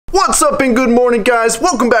What's up and good morning, guys?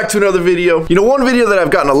 Welcome back to another video. You know, one video that I've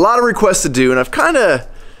gotten a lot of requests to do, and I've kind of,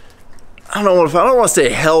 I don't want to say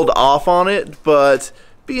held off on it, but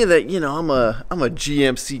being that, you know, I'm a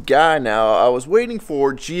GMC guy now, I was waiting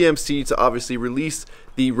for GMC to obviously release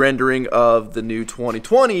the rendering of the new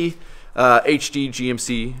 2020 HD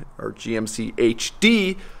GMC or GMC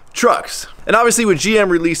HD trucks. And obviously with GM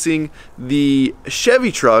releasing the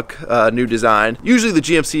Chevy truck new design, usually the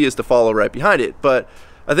GMC is to follow right behind it, but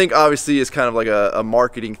I think obviously it's kind of like a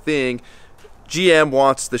marketing thing. GM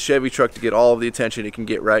wants the Chevy truck to get all of the attention it can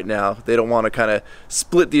get right now. They don't want to kind of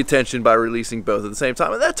split the attention by releasing both at the same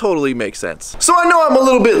time, and that totally makes sense. So I know I'm a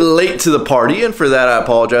little bit late to the party, and for that I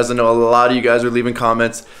apologize. I know a lot of you guys are leaving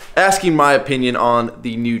comments asking my opinion on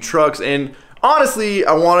the new trucks, and honestly,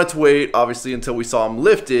 I wanted to wait, obviously, until we saw them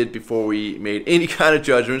lifted before we made any kind of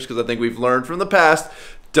judgments, because I think we've learned from the past,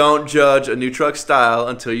 don't judge a new truck style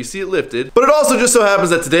until you see it lifted. But it also just so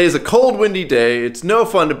happens that today is a cold, windy day. It's no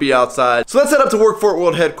fun to be outside. So let's head up to Work Fort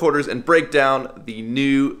World headquarters and break down the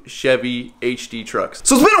new Chevy HD trucks.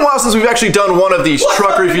 So it's been a while since we've actually done one of these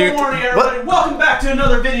truck reviews. Good morning, everybody. Welcome back to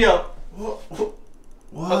another video.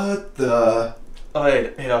 What the? Oh,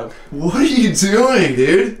 hey, dog. What are you doing,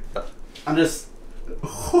 dude? I'm just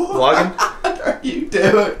vlogging. What are you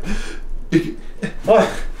doing?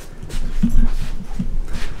 What?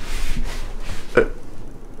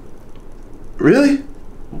 Really?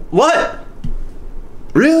 What?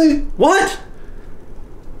 Really? What?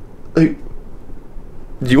 Like,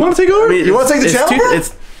 do you want to take over? I mean, you want to take the channel, bro?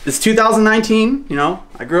 It's 2019, you know.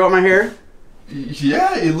 I grew out my hair.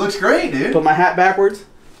 Yeah, it looks great, dude. Put my hat backwards.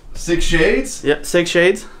 6 shades? Yep, 6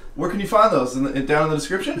 shades. Where can you find those? Down in the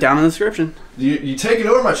description? Down in the description. You taking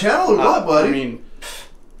over my channel or what, buddy? I mean,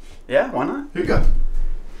 yeah, why not? Here you go.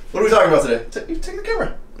 What are we talking about today? Take the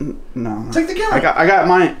camera. No. Take the camera. I got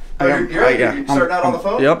mine. You're starting out on the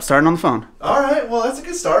phone? Yep, starting on the phone. All right, well, that's a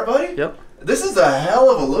good start, buddy. Yep. This is a hell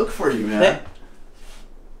of a look for you, man. Hey.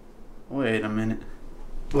 Wait a minute.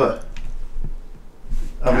 What?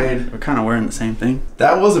 I mean, we're kind of wearing the same thing.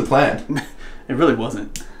 that wasn't planned. It really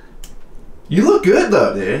wasn't. You look good,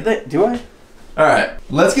 though, dude. Do I? All right,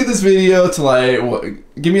 let's get this video to like,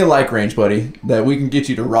 give me a like range, buddy, that we can get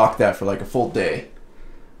you to rock that for like a full day.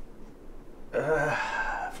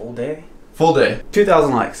 Full day? Full day.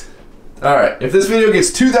 2,000 likes. All right, if this video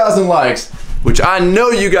gets 2,000 likes, which I know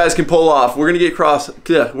you guys can pull off, we're gonna get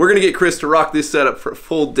Chris to rock this setup for a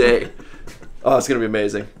full day. Oh, it's gonna be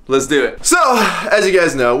amazing. Let's do it. So, as you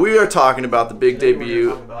guys know, we are talking about the big debut.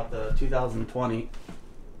 We're talking about the 2020.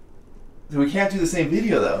 We can't do the same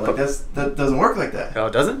video though. Like that doesn't work like that. Oh,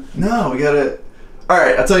 it doesn't? No, we gotta. All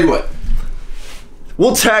right, I'll tell you what.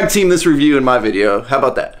 We'll tag team this review in my video. How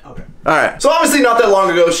about that? Okay. All right. So obviously, not that long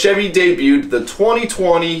ago, Chevy debuted the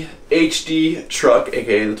 2020 HD truck,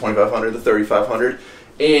 aka the 2500, the 3500,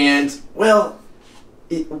 and well,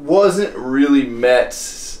 it wasn't really met.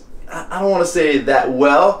 I don't want to say that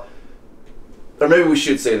well, or maybe we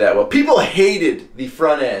should say that well. People hated the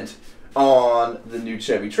front end on the new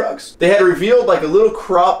Chevy trucks. They had revealed like a little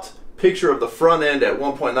cropped picture of the front end at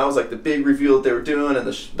one point, and that was like the big reveal that they were doing, and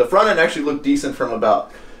the front end actually looked decent from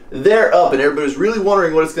about there up, and everybody was really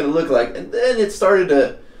wondering what it's going to look like, and then it started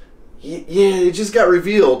to, yeah, it just got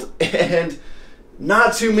revealed, and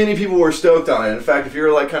not too many people were stoked on it. In fact, if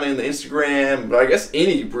you're like kind of in the Instagram, but I guess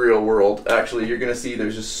any real world, actually, you're going to see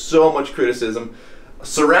there's just so much criticism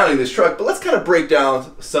surrounding this truck. But let's kind of break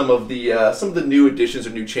down some of the new additions or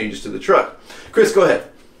new changes to the truck. Chris, go ahead.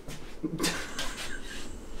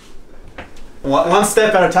 One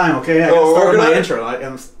step at a time, okay? I gotta start with my intro.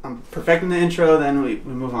 I'm perfecting the intro, then we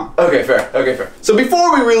move on. Okay, fair. Okay, fair. So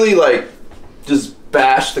before we really like just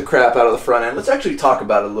bash the crap out of the front end, let's actually talk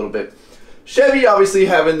about it a little bit. Chevy obviously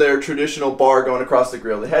having their traditional bar going across the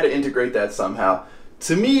grill, they had to integrate that somehow.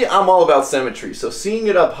 To me, I'm all about symmetry, so seeing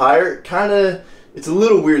it up higher, kind of, it's a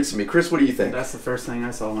little weird to me. Chris, what do you think? That's the first thing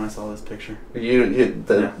I saw when I saw this picture.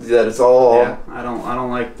 That it's all. Yeah, I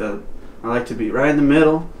don't like I like to be right in the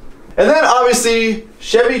middle. And then obviously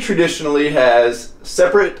Chevy traditionally has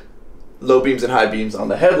separate low beams and high beams on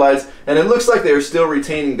the headlights, and it looks like they're still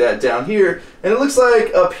retaining that down here, and it looks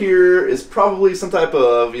like up here is probably some type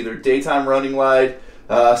of either daytime running light,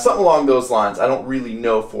 something along those lines. I don't really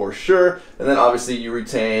know for sure. And then obviously you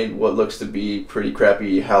retain what looks to be pretty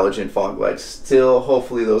crappy halogen fog lights still.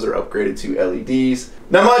 Hopefully those are upgraded to LEDs.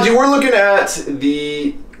 Now mind you, we're looking at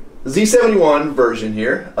the Z71 version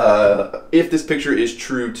here, if this picture is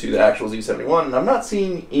true to the actual Z71, and I'm not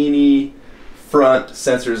seeing any front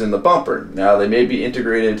sensors in the bumper. Now they may be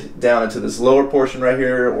integrated down into this lower portion right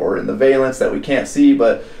here or in the valence that we can't see,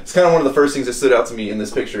 but it's kind of one of the first things that stood out to me in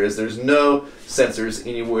this picture is there's no sensors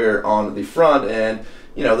anywhere on the front. And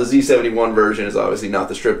you know, the Z71 version is obviously not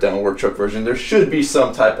the stripped down work truck version. There should be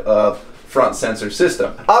some type of front sensor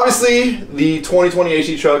system. Obviously the 2020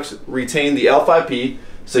 HD trucks retain the L5P,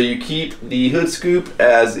 so you keep the hood scoop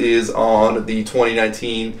as is on the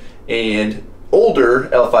 2019 and older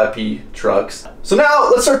L5P trucks. So now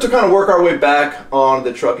let's start to kind of work our way back on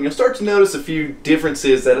the truck, and you'll start to notice a few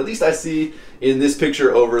differences that at least I see in this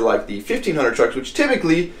picture over like the 1500 trucks, which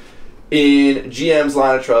typically in GM's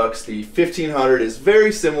line of trucks, the 1500 is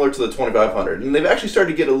very similar to the 2500, and they've actually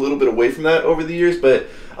started to get a little bit away from that over the years, but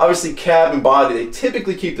obviously cab and body, they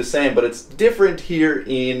typically keep the same, but it's different here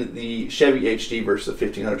in the Chevy HD versus the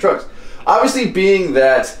 1500 trucks. Obviously, being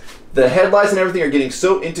that the headlights and everything are getting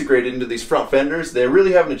so integrated into these front fenders, they're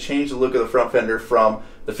really having to change the look of the front fender from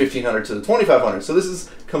the 1500 to the 2500. So this is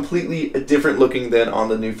completely different looking than on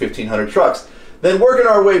the new 1500 trucks. Then working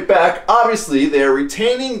our way back, obviously they're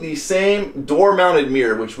retaining the same door-mounted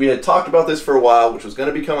mirror, which we had talked about this for a while, which was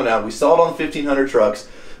going to be coming out. We saw it on the 1500 trucks.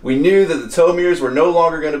 We knew that the tow mirrors were no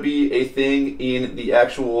longer going to be a thing in the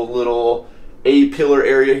actual little A-pillar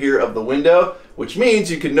area here of the window, which means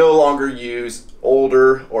you can no longer use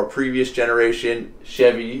older or previous generation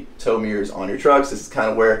Chevy tow mirrors on your trucks. This is kind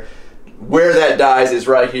of where that dies, is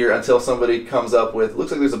right here until somebody comes up with, looks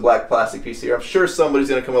like there's a black plastic piece here. I'm sure somebody's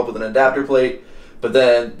going to come up with an adapter plate, but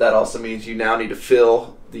then that also means you now need to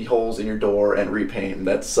fill the holes in your door and repaint, and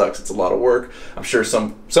that sucks. It's a lot of work. I'm sure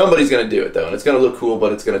somebody's going to do it though, and it's going to look cool,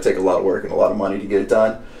 but it's going to take a lot of work and a lot of money to get it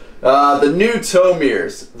done. The new tow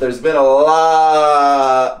mirrors. There's been a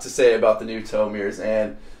lot to say about the new tow mirrors,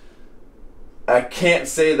 and I can't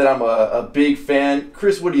say that I'm a big fan.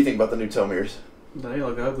 Chris, what do you think about the new tow mirrors? They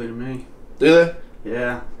look ugly to me. Do they?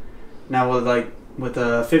 Yeah. Now with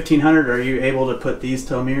a 1500, are you able to put these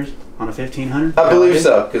tow mirrors on a 1500? I believe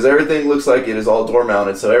so, because everything looks like it is all door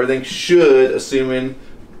mounted, so everything should, assuming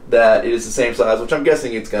that it is the same size, which I'm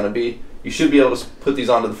guessing it's going to be, you should be able to put these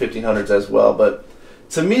onto the 1500s as well. But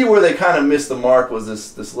to me, where they kind of missed the mark was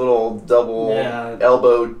this little double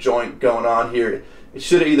elbow joint going on here. It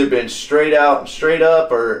should have either been straight out and straight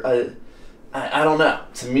up, or I don't know.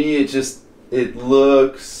 To me, it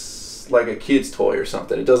looks like a kid's toy or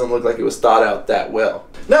something. It doesn't look like it was thought out that well.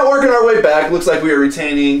 Now working our way back, looks like we are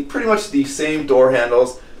retaining pretty much the same door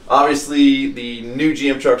handles. Obviously, the new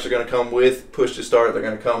GM trucks are going to come with push to start. They're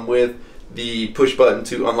going to come with the push button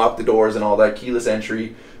to unlock the doors and all that, keyless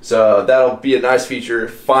entry. So that'll be a nice feature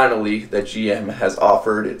finally that GM has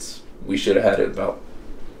offered. We should have had it about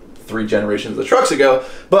 3 generations of trucks ago,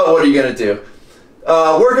 but what are you going to do?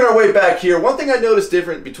 Working our way back here, one thing I noticed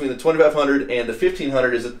different between the 2500 and the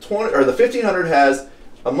 1500 is the 1500 has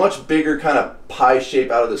a much bigger kind of pie shape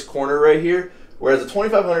out of this corner right here, whereas the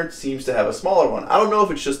 2500 seems to have a smaller one. I don't know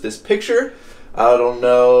if it's just this picture, I don't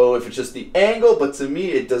know if it's just the angle, but to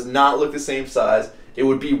me it does not look the same size. It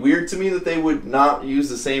would be weird to me that they would not use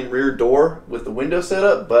the same rear door with the window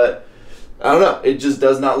setup, but I don't know, it just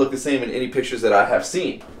does not look the same in any pictures that I have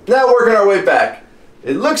seen. Now working our way back,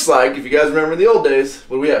 it looks like, if you guys remember in the old days,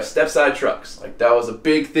 when we have step-side trucks, like that was a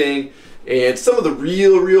big thing, and some of the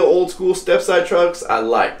real old school step-side trucks I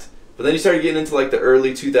liked. But then you started getting into like the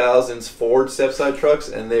early 2000s Ford step-side trucks,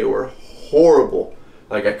 and they were horrible.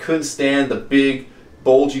 Like I couldn't stand the big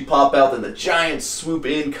bulgy pop out and the giant swoop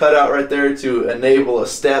in cutout right there to enable a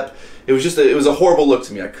step. It was just it was a horrible look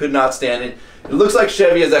to me. I could not stand it. It looks like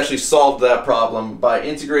Chevy has actually solved that problem by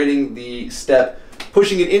integrating the step,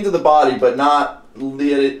 pushing it into the body, but not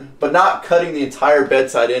cutting the entire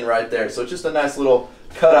bedside in right there. So it's just a nice little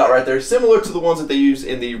cutout right there, similar to the ones that they use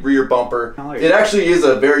in the rear bumper. It actually is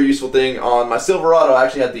a very useful thing. On my Silverado, I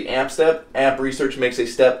actually had the amp step. Amp Research makes a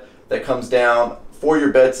step that comes down for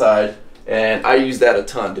your bedside, and I use that a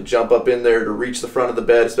ton to jump up in there to reach the front of the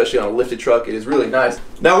bed, especially on a lifted truck. It is really nice.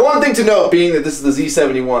 Now, one thing to note, being that this is the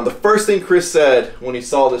Z71, the first thing Chris said when he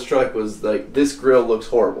saw this truck was like, this grill looks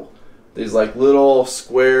horrible. These like little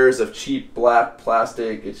squares of cheap black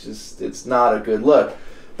plastic, it's not a good look.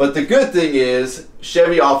 But the good thing is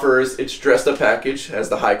Chevy offers its dressed up package as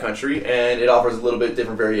the High Country, and it offers a little bit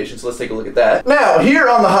different variation, so let's take a look at that. Now here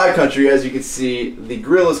on the High Country, as you can see, the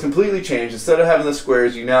grill is completely changed. Instead of having the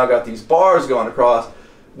squares, you now got these bars going across,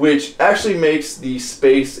 which actually makes the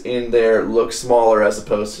space in there look smaller as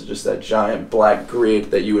opposed to just that giant black grid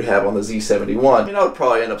that you would have on the Z71. I mean, I would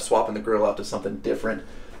probably end up swapping the grill out to something different.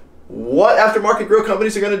 What aftermarket grill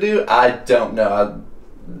companies are going to do, I don't know.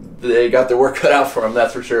 They got their work cut out for them,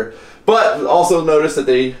 that's for sure. But also notice that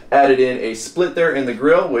they added in a split there in the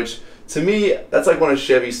grill, which To me, that's like one of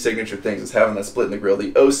Chevy's signature things, is having that split in the grill.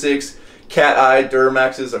 The 06 Cat Eye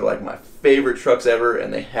Duramaxes are like my favorite trucks ever,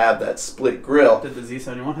 and they have that split grill. Did the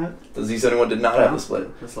Z71 have it? The Z71 did not have the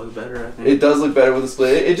split. This looks better, I think. It does look better with the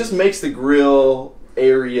split. It just makes the grill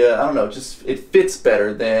area, I don't know, just it fits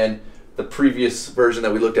better than the previous version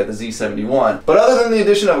that we looked at, the Z71. But other than the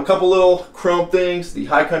addition of a couple little chrome things, the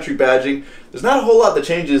High Country badging, there's not a whole lot that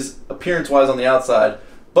changes appearance-wise on the outside.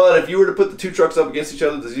 But if you were to put the two trucks up against each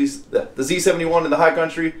other, the Z71 and the High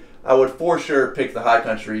Country, I would for sure pick the High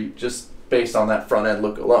Country just based on that front end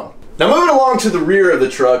look alone. Now moving along to the rear of the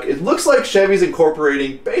truck, it looks like Chevy's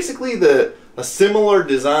incorporating basically a similar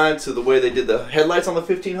design to the way they did the headlights on the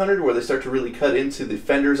 1500, where they start to really cut into the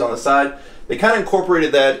fenders on the side. They kind of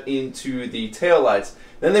incorporated that into the taillights.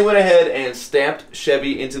 Then they went ahead and stamped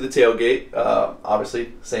Chevy into the tailgate,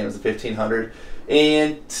 obviously same as the 1500.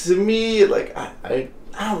 And to me, like, I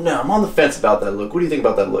don't know, I'm on the fence about that look. What do you think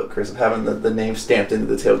about that look, Chris, of having the name stamped into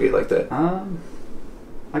the tailgate like that?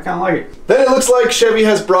 I kind of like it. Then it looks like Chevy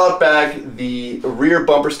has brought back the rear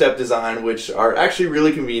bumper step design, which are actually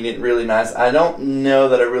really convenient, really nice. I don't know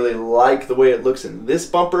that I really like the way it looks in this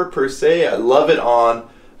bumper per se. I love it on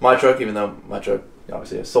my truck, even though my truck,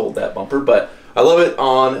 obviously I sold that bumper, but I love it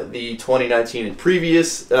on the 2019 and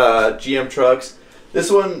previous GM trucks. This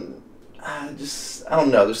one, I don't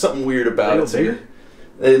know, there's something weird about it. Bigger?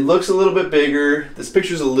 It looks a little bit bigger. This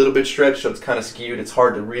picture's a little bit stretched, so it's kind of skewed. It's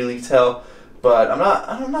hard to really tell. But I'm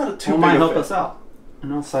not a too big might a help fan. us out. You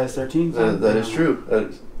know, size 13. That is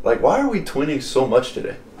true. Like, why are we twinning so much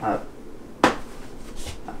today? I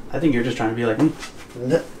think you're just trying to be like me.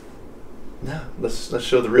 No. Let's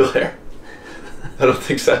show the real hair. I don't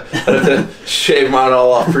think so. I have to shave mine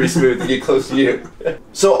all off pretty smooth to get close to you.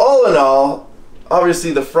 So all in all,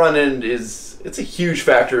 obviously the front end it's a huge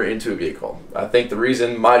factor into a vehicle. I think the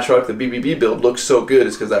reason my truck, the BBB build, looks so good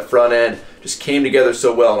is because that front end just came together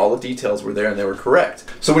so well and all the details were there and they were correct.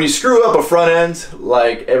 So when you screw up a front end,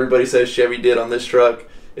 like everybody says Chevy did on this truck,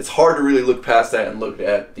 it's hard to really look past that and look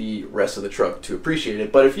at the rest of the truck to appreciate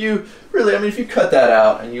it. But if you really, if you cut that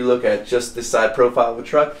out and you look at just the side profile of a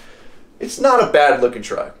truck, it's not a bad looking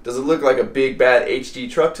truck. Does it look like a big bad HD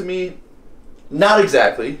truck to me? Not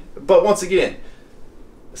exactly, but once again,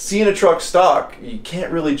 seeing a truck stock, you can't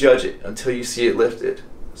really judge it until you see it lifted.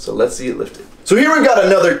 So let's see it lifted. So here we've got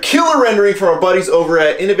another killer rendering from our buddies over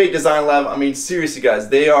at Innovate Design Lab. I mean, seriously guys,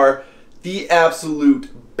 they are the absolute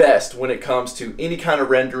best when it comes to any kind of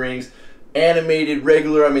renderings, animated,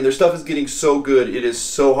 regular. I mean, their stuff is getting so good, it is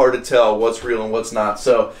so hard to tell what's real and what's not.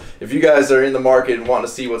 So if you guys are in the market and want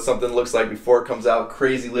to see what something looks like before it comes out,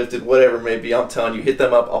 crazy lifted, whatever it may be, I'm telling you, hit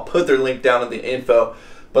them up. I'll put their link down in the info.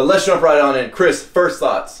 But let's jump right on in. Chris, first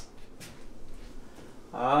thoughts?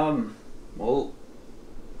 Well...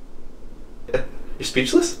 You're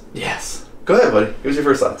speechless? Yes. Go ahead, buddy. Give us your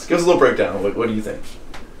first thoughts. Give us a little breakdown. What do you think?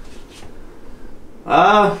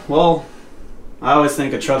 Well, I always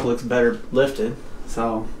think a truck looks better lifted,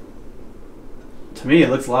 so to me it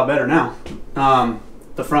looks a lot better now.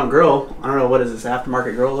 The front grille, I don't know, what is this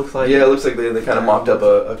aftermarket grille looks like? Yeah, it looks like they kind of mocked up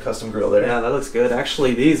a custom grille there. Yeah, that looks good.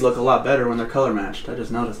 Actually, these look a lot better when they're color matched. I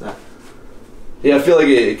just noticed that. Yeah, I feel like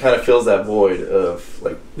it kind of fills that void of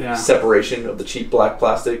like separation of the cheap black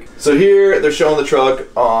plastic. So here they're showing the truck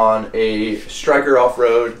on a Striker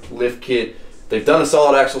off-road lift kit. They've done a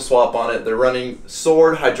solid axle swap on it. They're running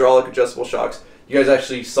Sword hydraulic adjustable shocks. You guys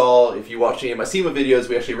actually saw, if you watch any of my SEMA videos,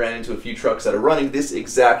 we actually ran into a few trucks that are running this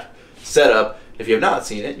exact setup. If you have not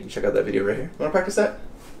seen it, you can check out that video right here. You want to practice that?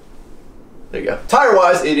 There you go.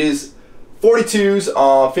 Tire-wise, it is 42s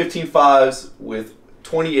on 15.5s with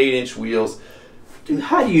 28-inch wheels. Dude,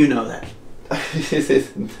 how do you know that?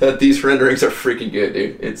 These renderings are freaking good,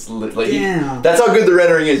 dude. It's like damn. That's how good the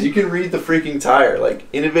rendering is. You can read the freaking tire. Like,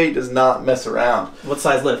 Innovate does not mess around. What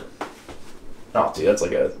size lift? Oh, dude, that's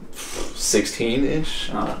like a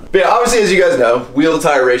 16-inch. But yeah, obviously, as you guys know, wheel to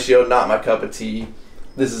tire ratio, not my cup of tea.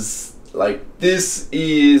 This is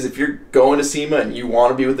if you're going to SEMA and you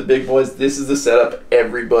want to be with the big boys, this is the setup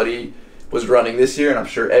everybody was running this year, and I'm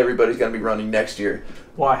sure everybody's going to be running next year.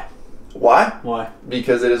 Why? Why? Why?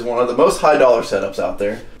 Because it is one of the most high dollar setups out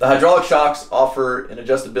there. The hydraulic shocks offer an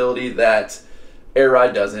adjustability that air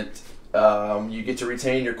ride doesn't. You get to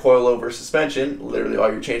retain your coilover suspension. Literally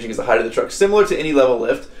all you're changing is the height of the truck, similar to any level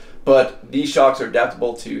lift, but these shocks are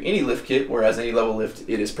adaptable to any lift kit, whereas any level lift,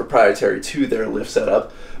 it is proprietary to their lift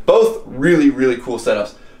setup. Both really, really cool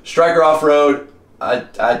setups. Striker off-road,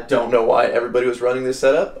 I don't know why everybody was running this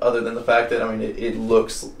setup, other than the fact that, I mean, it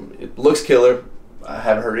looks killer. I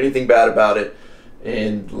haven't heard anything bad about it,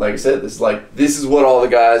 and like I said, this is what all the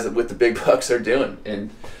guys with the big bucks are doing,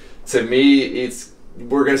 and to me, it's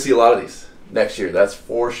we're going to see a lot of these next year, that's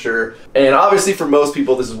for sure. And obviously for most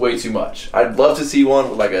people this is way too much. I'd love to see one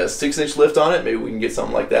with like a 6-inch lift on it. Maybe we can get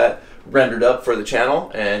something like that rendered up for the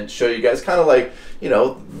channel and show you guys kind of like, you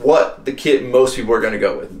know, what the kit most people are going to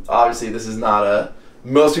go with. Obviously this is not a,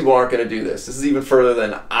 most people aren't going to do this. This is even further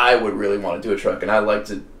than I would really want to do a truck, and I like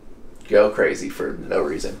to go crazy for no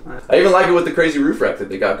reason. I even like it with the crazy roof rack that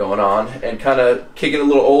they got going on, and kind of kicking a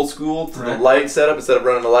little old school to the light setup. Instead of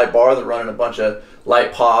running a light bar, they're running a bunch of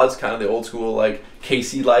light pods, kind of the old school like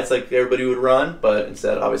KC lights like everybody would run, but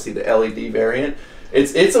instead obviously the LED variant.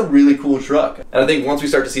 It's a really cool truck, and I think once we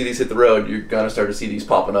start to see these hit the road, you're gonna start to see these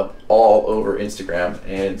popping up all over Instagram,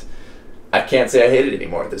 and I can't say I hate it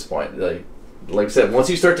anymore at this point. Like I said, once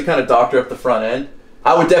you start to kind of doctor up the front end,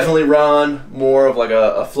 I would definitely run more of like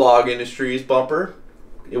a Flog Industries bumper.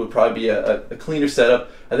 It would probably be a cleaner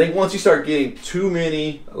setup. I think once you start getting too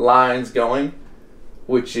many lines going,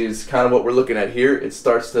 which is kind of what we're looking at here, it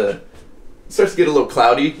starts to get a little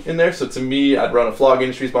cloudy in there. So to me, I'd run a Flog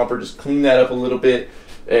Industries bumper, just clean that up a little bit,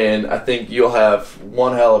 and I think you'll have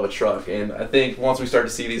one hell of a truck. And I think once we start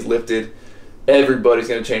to see these lifted, everybody's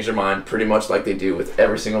going to change their mind pretty much like they do with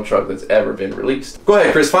every single truck that's ever been released. Go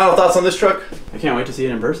ahead, Chris, final thoughts on this truck? I can't wait to see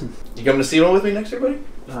it in person. You coming to see one with me next year, buddy?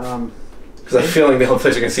 Because I'm feeling the only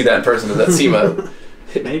place you can see that in person is that SEMA.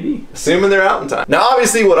 Maybe. Assuming they're out in time. Now,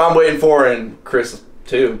 obviously, what I'm waiting for, and Chris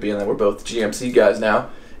too, being that we're both GMC guys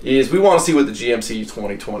now, is we want to see what the GMC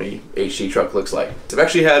 2020 HD truck looks like. I've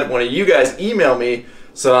actually had one of you guys email me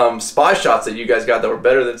some spy shots that you guys got that were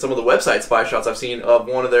better than some of the website spy shots I've seen of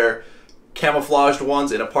one of their camouflaged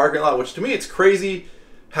ones in a parking lot, which to me it's crazy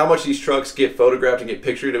how much these trucks get photographed and get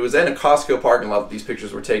pictured. It was in a Costco parking lot that these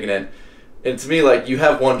pictures were taken in, and to me, like, you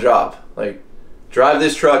have one job, like, drive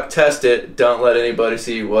this truck, test it, don't let anybody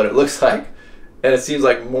see what it looks like. And it seems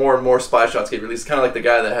like more and more spy shots get released, kind of like the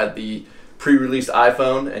guy that had the pre-released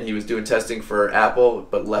iPhone and he was doing testing for Apple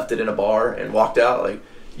but left it in a bar and walked out. Like,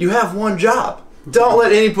 you have one job, don't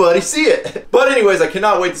let anybody see it. But anyways, I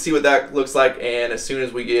cannot wait to see what that looks like, and as soon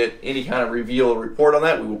as we get any kind of reveal or report on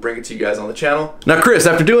that, we will bring it to you guys on the channel. Now, Chris,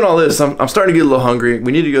 after doing all this, I'm starting to get a little hungry.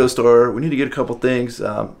 We need to go to the store. We need to get a couple things.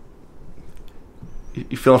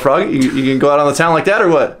 You feeling froggy? You can go out on the town like that or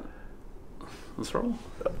what? Let's roll.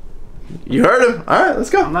 You heard him. All right, let's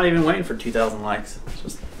go. I'm not even waiting for 2,000 likes.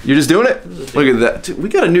 You're just doing it? Look at that. We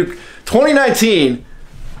got a new 2019.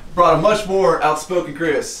 Brought a much more outspoken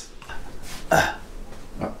Chris.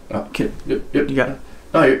 Kid, Yep. you got it.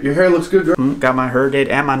 Oh, your hair looks good, girl. Got my hair did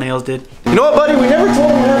and my nails did. You know what, buddy? We never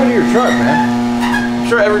told him what happened to your truck, man. I'm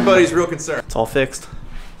sure everybody's real concerned. It's all fixed.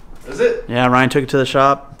 Is it? Yeah, Ryan took it to the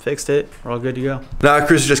shop, fixed it. We're all good to go. Nah,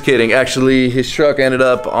 Chris is just kidding. Actually, his truck ended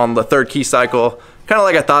up on the 3rd key cycle, kind of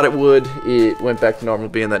like I thought it would. It went back to normal,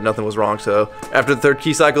 being that nothing was wrong. So after the 3rd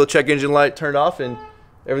key cycle, the check engine light turned off and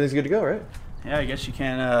everything's good to go, right? Yeah, I guess you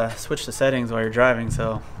can switch the settings while you're driving,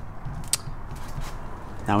 so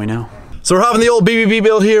now we know. So we're having the old BBB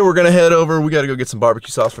build here. We're gonna head over. We gotta go get some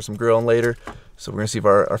barbecue sauce for some grilling later. So we're gonna see if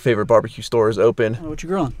our favorite barbecue store is open. Oh, what you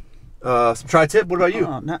grilling? Some tri-tip. What about you?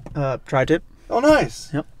 Tri-tip. Oh,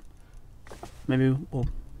 nice. Yep. Maybe we'll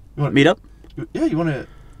meet up. Yeah, you wanna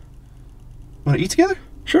eat together?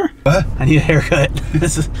 Sure. What? I need a haircut.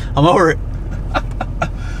 I'm over it.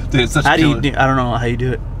 Dude, it's such How a do killer. you do? I don't know how you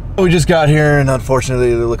do it. We just got here, and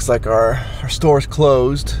unfortunately, it looks like our store's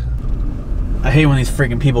closed. I hate when these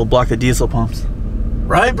freaking people block the diesel pumps.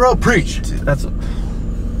 Right, bro? Preach. Dude, that's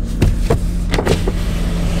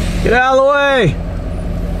get out of the way.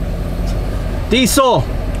 Diesel.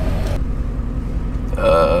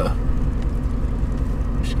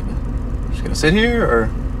 Just gonna sit here,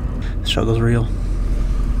 or? The struggle's real.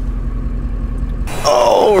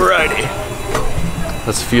 Alrighty.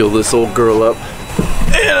 Let's fuel this old girl up.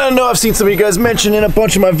 And I know I've seen some of you guys mention in a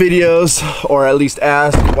bunch of my videos, or at least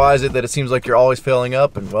ask, why is it that it seems like you're always filling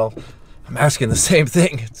up? And well, I'm asking the same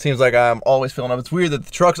thing. It seems like I'm always filling up. It's weird that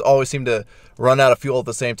the trucks always seem to run out of fuel at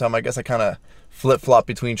the same time. I guess I kind of flip-flop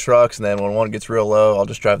between trucks, and then when one gets real low, I'll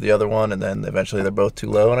just drive the other one, and then eventually they're both too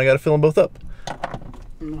low, and I gotta fill them both up. I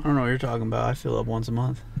don't know what you're talking about. I fill up once a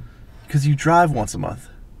month. Because you drive once a month.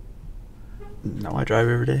 No, I drive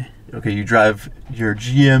every day. Okay, you drive your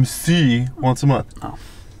GMC once a month. Oh.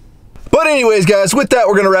 But anyways, guys, with that,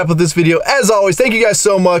 we're going to wrap up this video. As always, thank you guys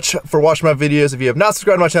so much for watching my videos. If you have not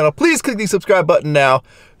subscribed to my channel, please click the subscribe button now.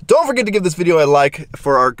 Don't forget to give this video a like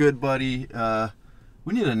for our good buddy.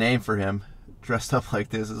 We need a name for him dressed up like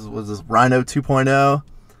this. Was this Rhino 2.0?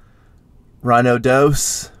 Rhino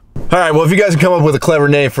Dose? Alright, well if you guys can come up with a clever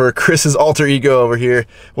name for Chris's alter ego over here,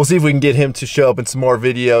 we'll see if we can get him to show up in some more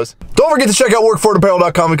videos. Don't forget to check out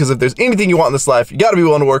workforitapparel.com because if there's anything you want in this life, you gotta be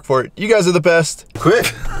willing to work for it. You guys are the best.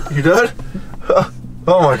 Quick, you done?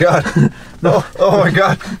 Oh my god. No, oh my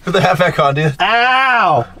god. Put the hat back on, dude.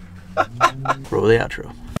 Ow! Roll the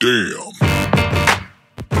outro. Damn.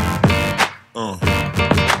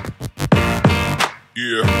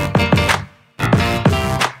 Yeah.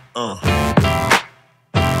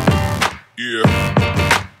 Yeah.